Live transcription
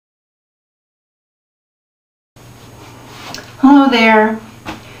Hello there.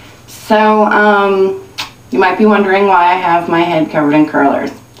 So, you might be wondering why I have my head covered in curlers.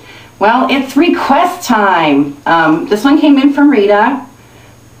 Well, it's request time. This one came in from Rita.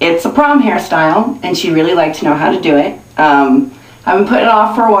 It's a prom hairstyle, and she really liked to know how to do it. I've been putting it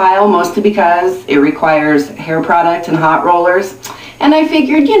off for a while, mostly because it requires hair product and hot rollers. And I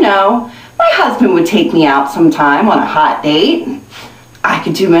figured, you know, my husband would take me out sometime on a hot date. I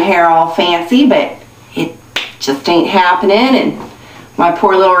could do my hair all fancy, but it just ain't happening, and my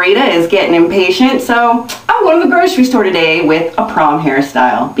poor little Rita is getting impatient, so I'm going to the grocery store today with a prom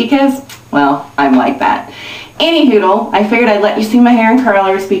hairstyle because, well, I'm like that. Anyhoodle, I figured I'd let you see my hair in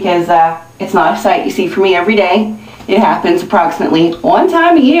curlers because it's not a sight you see from me every day. It happens approximately one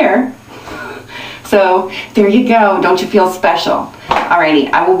time a year. So there you go. Don't you feel special?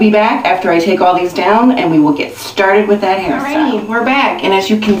 Alrighty, I will be back after I take all these down and we will get started with that hairstyle. Alrighty, we're back, and as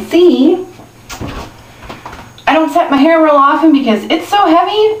you can see, I don't set my hair real often because it's so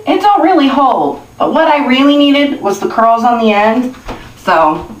heavy, it don't really hold. But what I really needed was the curls on the end,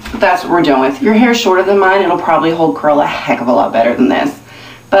 so that's what we're doing with. Your hair's shorter than mine, it'll probably hold curl a heck of a lot better than this.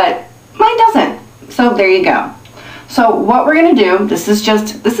 But mine doesn't, so there you go. So what we're gonna do, this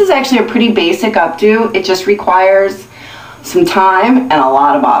is actually a pretty basic updo. It just requires some time and a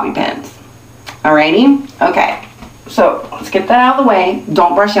lot of bobby pins. Alrighty? Okay, so let's get that out of the way.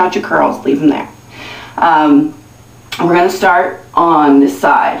 Don't brush out your curls, leave them there. We're going to start on this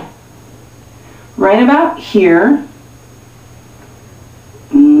side. Right about here.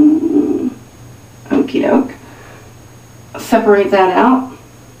 Okie doke. Separate that out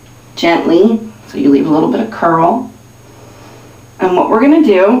gently so you leave a little bit of curl. And what we're going to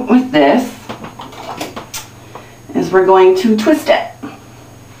do with this is we're going to twist it.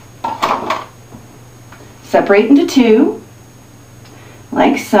 Separate into two,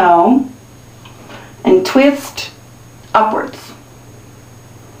 like so, and twist upwards.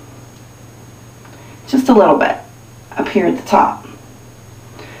 Just a little bit up here at the top.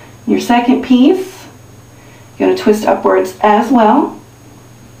 Your second piece, you're going to twist upwards as well.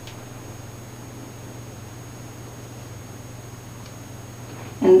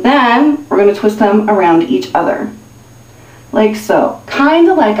 And then we're going to twist them around each other, like so. Kind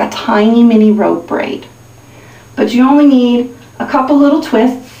of like a tiny mini rope braid. But you only need a couple little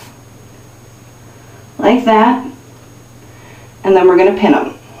twists, like that. And then we're going to pin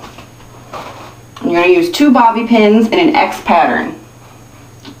them. You're going to use 2 bobby pins in an X pattern.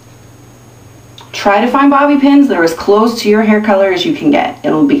 Try to find bobby pins that are as close to your hair color as you can get.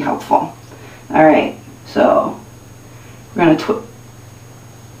 It'll be helpful. Alright, so we're going to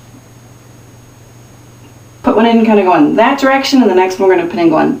put one in kind of going that direction, and the next one we're going to put in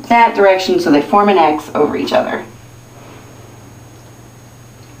going that direction so they form an X over each other.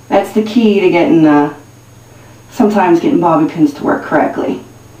 That's the key to getting, sometimes getting bobby pins to work correctly.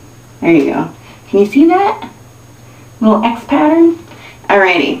 There you go. Can you see that? Little X pattern?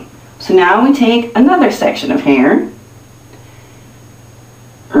 Alrighty. So now we take another section of hair,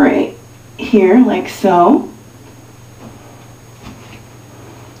 right here, like so.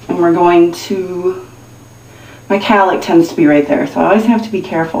 And we're going to, my cowlick tends to be right there, so I always have to be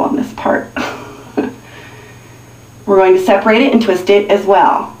careful on this part. We're going to separate it and twist it as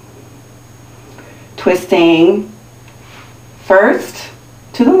well. Twisting first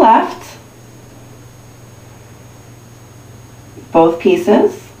to the left, both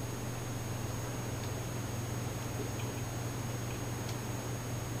pieces.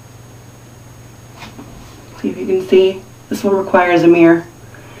 See if you can see, this one requires a mirror.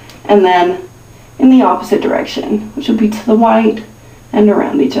 And then in the opposite direction, which will be to the white and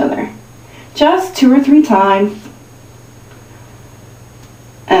around each other. Just 2 or 3 times.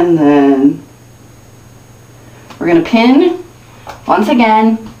 And then we're going to pin, once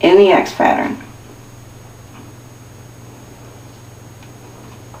again, in the X pattern.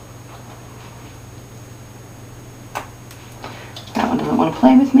 That one doesn't want to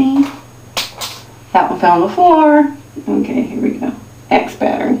play with me. That one fell on the floor. Okay, here we go. X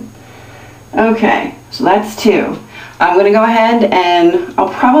pattern. Okay, so that's 2. I'm going to go ahead and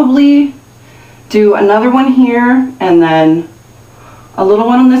I'll probably do another one here, and then a little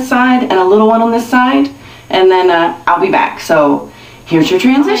one on this side and a little one on this side, and then I'll be back. So here's your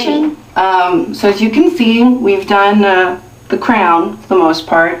transition. So as you can see, we've done the crown for the most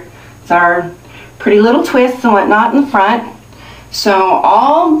part. It's our pretty little twists and whatnot in the front. So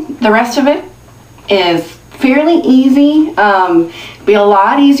all the rest of it is fairly easy. Be a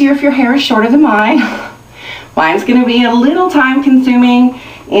lot easier if your hair is shorter than mine. Mine's going to be a little time consuming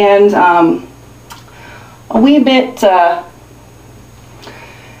and a wee bit,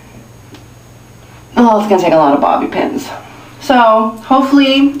 oh, it's going to take a lot of bobby pins. So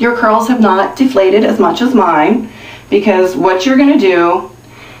hopefully your curls have not deflated as much as mine, because what you're going to do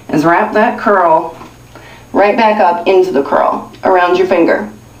is wrap that curl right back up into the curl around your finger,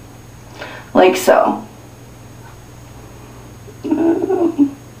 like so.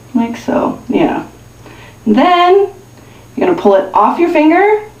 Like so, yeah. And then you're going to pull it off your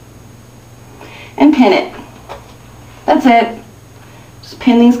finger and pin it. That's it. Just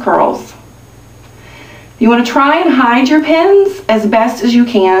pin these curls. You want to try and hide your pins as best as you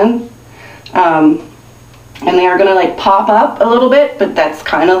can. And they are going to like pop up a little bit, but that's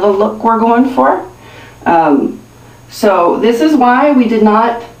kind of the look we're going for. So this is why we did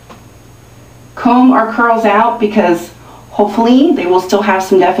not comb our curls out, because hopefully they will still have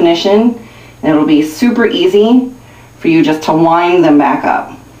some definition and it'll be super easy for you just to wind them back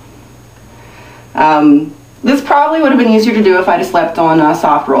up. This probably would have been easier to do if I just slept on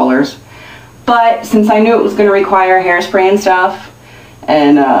soft rollers, but since I knew it was going to require hairspray and stuff,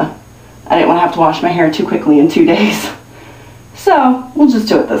 and I didn't want to have to wash my hair too quickly in 2 days, so we'll just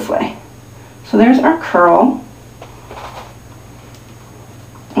do it this way. So there's our curl.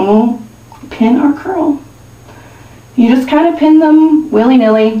 And we'll pin our curl. You just kind of pin them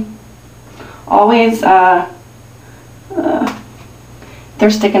willy-nilly. Always, they're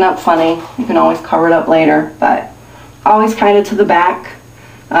sticking up funny. You can always cover it up later, but always kind of to the back.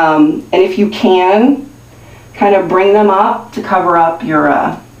 And if you can, kind of bring them up to cover up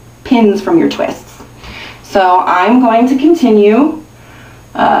your pins from your twists. So I'm going to continue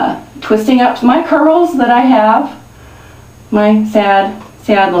twisting up my curls that I have, my sad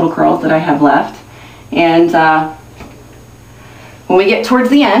little curls that I have left. And when we get towards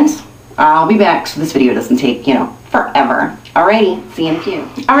the end, I'll be back so this video doesn't take, you know, forever. Alrighty, see you in a few.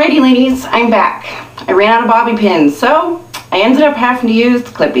 Alrighty ladies, I'm back. I ran out of bobby pins, so I ended up having to use the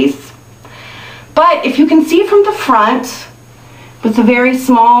clippies. But if you can see from the front, with the very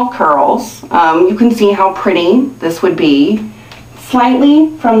small curls, you can see how pretty this would be.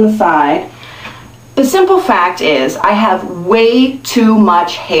 Slightly from the side. The simple fact is I have way too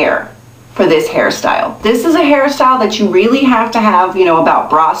much hair for this hairstyle. This is a hairstyle that you really have to have, you know, about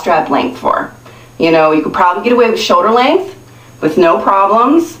bra strap length for. You know, you could probably get away with shoulder length with no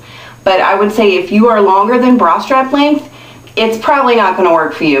problems, but I would say if you are longer than bra strap length, it's probably not going to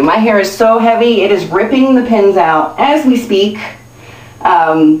work for you. My hair is so heavy, it is ripping the pins out as we speak.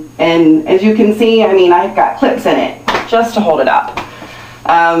 And as you can see, I mean, I've got clips in it just to hold it up.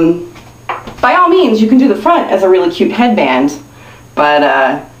 By all means, you can do the front as a really cute headband, but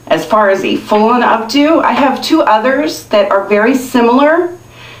as far as the full-on updo, I have two others that are very similar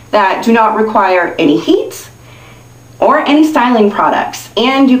that do not require any heat or any styling products,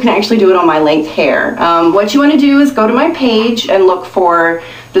 and you can actually do it on my length hair. What you want to do is go to my page and look for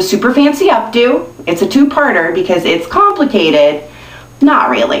the Super Fancy Updo. It's a two-parter because it's complicated. Not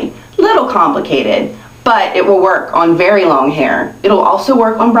really, little complicated, but it will work on very long hair. It'll also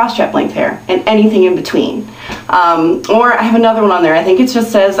work on bra strap length hair and anything in between. Or I have another one on there. I think it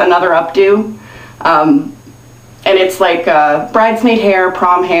just says another updo. And it's like bridesmaid hair,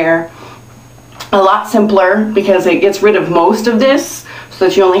 prom hair. A lot simpler because it gets rid of most of this so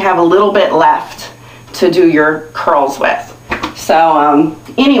that you only have a little bit left to do your curls with. So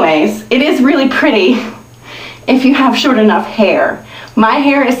anyways, it is really pretty if you have short enough hair. My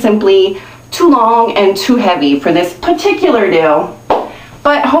hair is simply too long and too heavy for this particular do,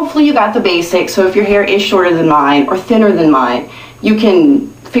 but hopefully you got the basics, so if your hair is shorter than mine or thinner than mine, you can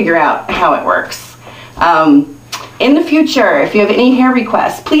figure out how it works. In the future, if you have any hair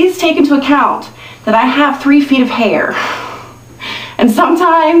requests, please take into account that I have 3 feet of hair. And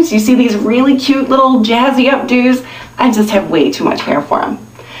sometimes you see these really cute little jazzy updos, I just have way too much hair for them.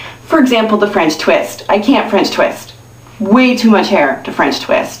 For example, the French twist. I can't French twist. Way too much hair to French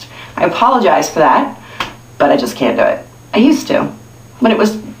twist. I apologize for that, but I just can't do it. I used to. When it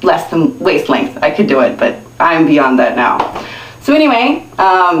was less than waist length, I could do it, but I'm beyond that now. So anyway,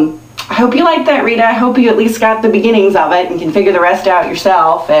 I hope you liked that, Rita. I hope you at least got the beginnings of it and can figure the rest out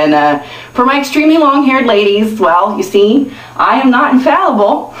yourself. And for my extremely long-haired ladies, well, you see, I am not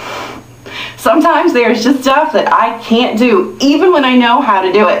infallible. Sometimes there's just stuff that I can't do, even when I know how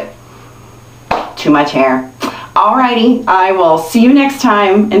to do it. Too much hair. Alrighty, I will see you next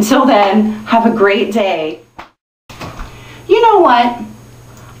time. Until then, have a great day. You know what?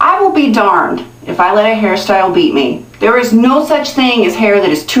 I will be darned if I let a hairstyle beat me. There is no such thing as hair that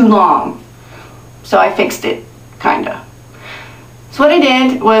is too long. So I fixed it, kinda. So what I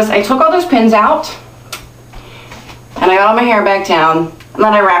did was I took all those pins out and I got all my hair back down, and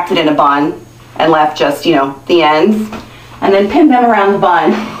then I wrapped it in a bun and left just, you know, the ends, and then pinned them around the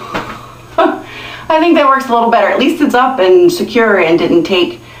bun. I think that works a little better. At least it's up and secure and didn't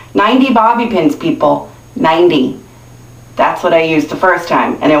take 90 bobby pins, people. 90. That's what I used the first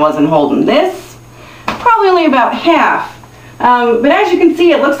time, and it wasn't holding. This, probably only about half. But as you can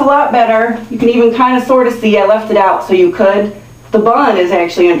see, it looks a lot better. You can even kind of sort of see I left it out so you could. The bun is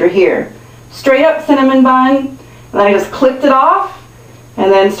actually under here. Straight up cinnamon bun, and then I just clipped it off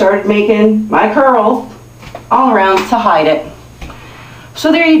and then started making my curls all around to hide it.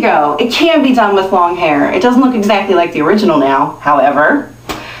 So there you go. It can be done with long hair. It doesn't look exactly like the original now, however,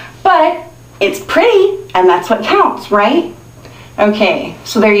 but it's pretty, and that's what counts, right? Okay,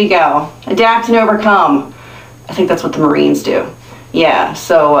 so there you go. Adapt and overcome. I think that's what the Marines do. Yeah,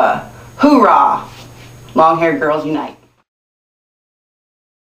 so hoorah! Long-haired girls unite.